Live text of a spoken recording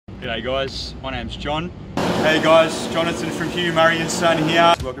G'day guys, my name's John. Hey guys, Jonathan from Hugh Murray and Son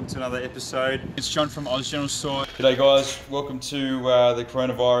here. Welcome to another episode. It's John from Oz General Store. G'day guys, welcome to the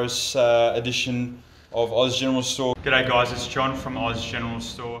coronavirus edition of Oz General Store. G'day guys, it's John from Oz General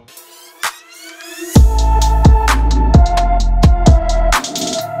Store.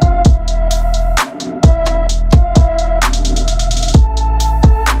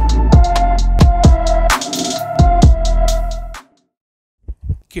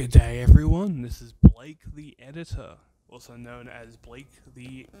 G'day everyone, this is Blake the editor, also known as Blake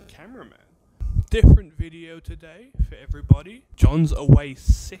the cameraman. Different video today for everybody. John's away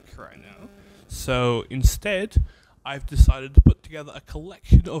sick right now, so instead I've decided to put together a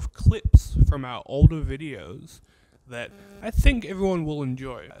collection of clips from our older videos that I think everyone will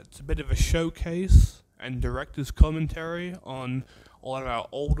enjoy. It's a bit of a showcase and director's commentary on a lot of our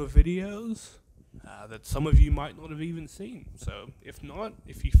older videos that some of you might not have even seen. So if not,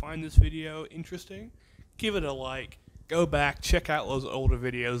 if you find this video interesting, give it a like, go back, check out those older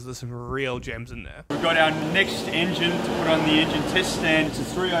videos, there's some real gems in there. We've got our next engine to put on the engine test stand. It's a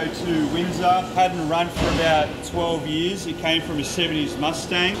 302 Windsor, hadn't run for about 12 years. It came from a 70s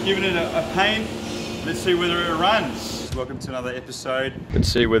Mustang. Giving it a paint, let's see whether it runs. Welcome to another episode. Let's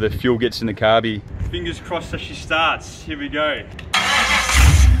see whether fuel gets in the carby. Fingers crossed that she starts, here we go.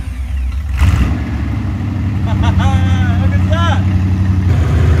 Look at that!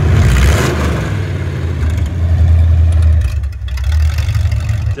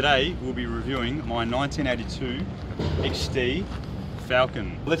 Today we'll be reviewing my 1982 XD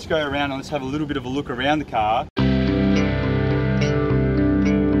Falcon. Let's go around and let's have a little bit of a look around the car.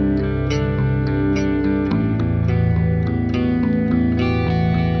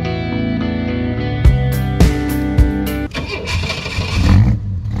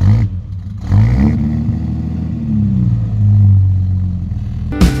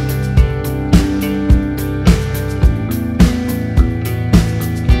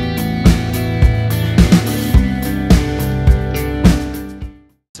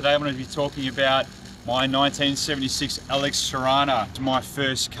 Today I'm going to be talking about my 1976 Alex Serrana. It's my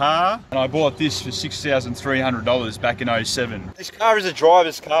first car, and I bought this for $6,300 back in '07. This car is a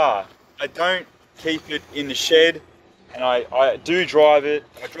driver's car. I don't keep it in the shed, and I do drive it.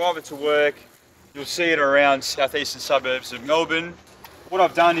 I drive it to work. You'll see it around southeastern suburbs of Melbourne. What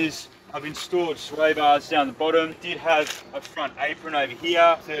I've done is I've installed sway bars down the bottom. It did have a front apron over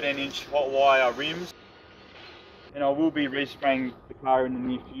here, 13-inch hot wire rims. And I will be respraying the car in the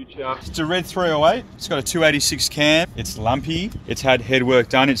near future. It's a red 308. It's got a 286 cam. It's lumpy. It's had head work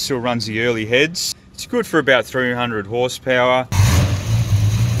done. It still runs the early heads. It's good for about 300 horsepower.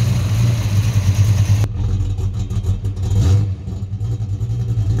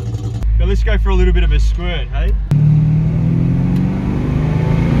 So let's go for a little bit of a squirt, hey?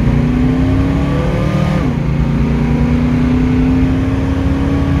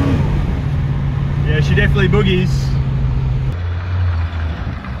 She definitely boogies.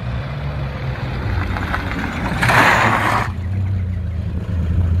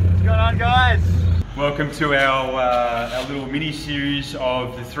 What's going on, guys? Welcome to our little mini series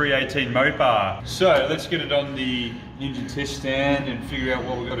of the 318 Mopar. So let's get it on the engine test stand and figure out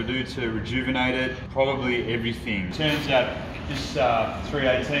what we've got to do to rejuvenate it. Probably everything. Turns out this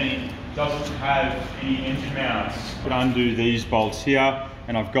 318 doesn't have any engine mounts. I'm going to undo these bolts here,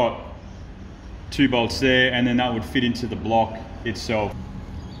 and I've got 2 bolts there, and then that would fit into the block itself.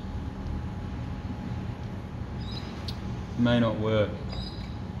 May not work.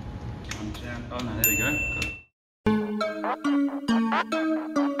 Oh no, there we go.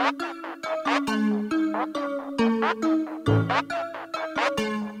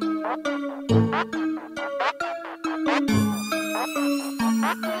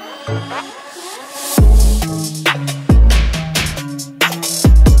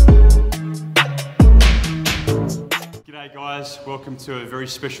 G'day guys, welcome to a very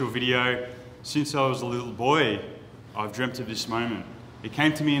special video. Since I was a little boy, I've dreamt of this moment. It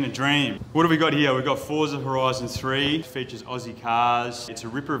came to me in a dream. What have we got here? We've got Forza Horizon 3. It features Aussie cars. It's a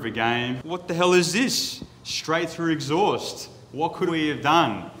ripper of a game. What the hell is this? Straight through exhaust. What could we have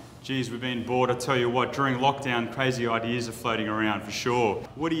done? Geez, we've been bored. I tell you what, during lockdown, crazy ideas are floating around for sure.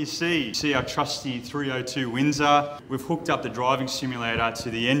 What do you see? You see our trusty 302 Windsor. We've hooked up the driving simulator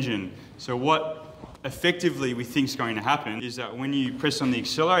to the engine. So what effectively we think is going to happen is that when you press on the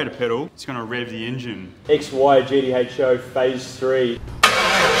accelerator pedal, it's going to rev the engine. XY GTHO Phase 3.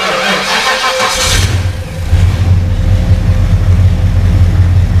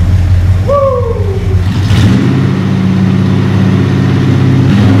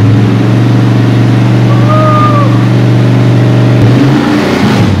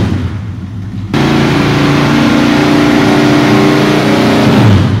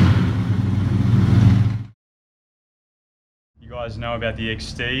 know about the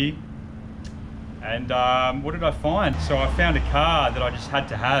XD. And what did I find? So I found a car that I just had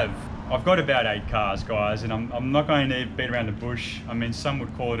to have. I've got about 8 cars, guys, and I'm not going to beat around the bush. I mean, some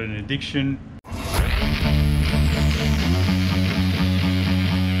would call it an addiction.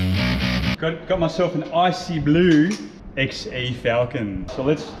 Got myself an icy blue XE Falcon. So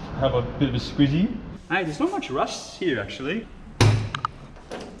let's have a bit of a squizzy. Hey, there's not much rust here actually.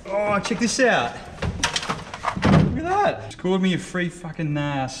 Oh, check this out. Look at that. It's called me a free fucking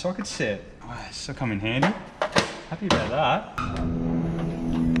socket set. Oh, this will come in handy. Happy about that.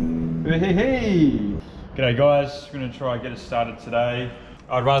 Hey, hey. G'day guys, we're gonna try and get it started today.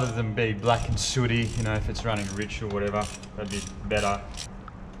 I'd rather than be black and sooty, you know, if it's running rich or whatever, that'd be better.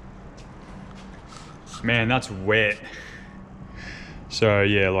 Man, that's wet. So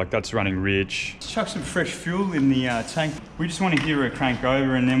yeah, like that's running rich. Let's chuck some fresh fuel in the tank. We just want to hear her crank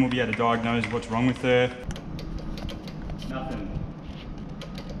over and then we'll be able to diagnose what's wrong with her. Nothing.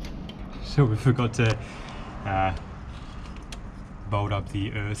 So we forgot to bolt up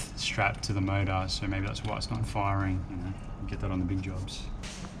the earth strap to the motor, so maybe that's why it's not firing. You know, get that on the big jobs.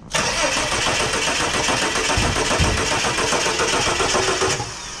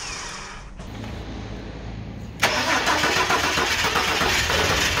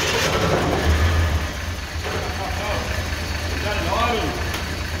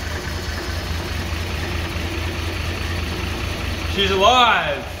 She's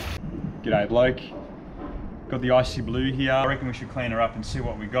alive! G'day bloke. Got the icy blue here. I reckon we should clean her up and see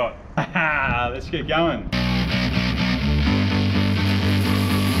what we got. Let's get going.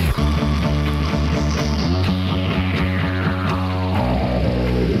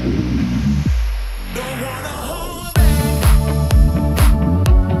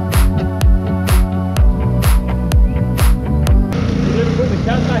 You never put the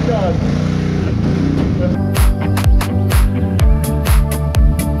cat back on.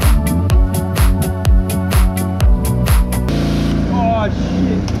 Oh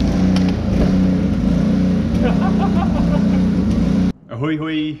shit! Ahoy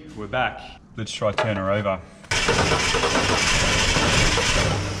hoy, we're back. Let's try turn her over.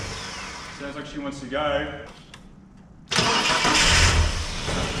 Sounds like she wants to go.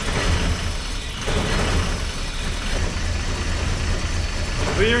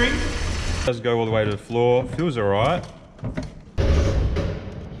 Clearing. Does go all the way to the floor. Feels alright.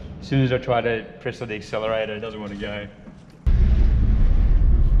 As soon as I try to press on the accelerator, it doesn't want to go.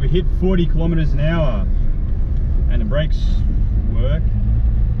 We hit 40 kilometers an hour and the brakes work.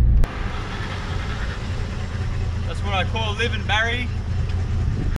 That's what I call living, Barry.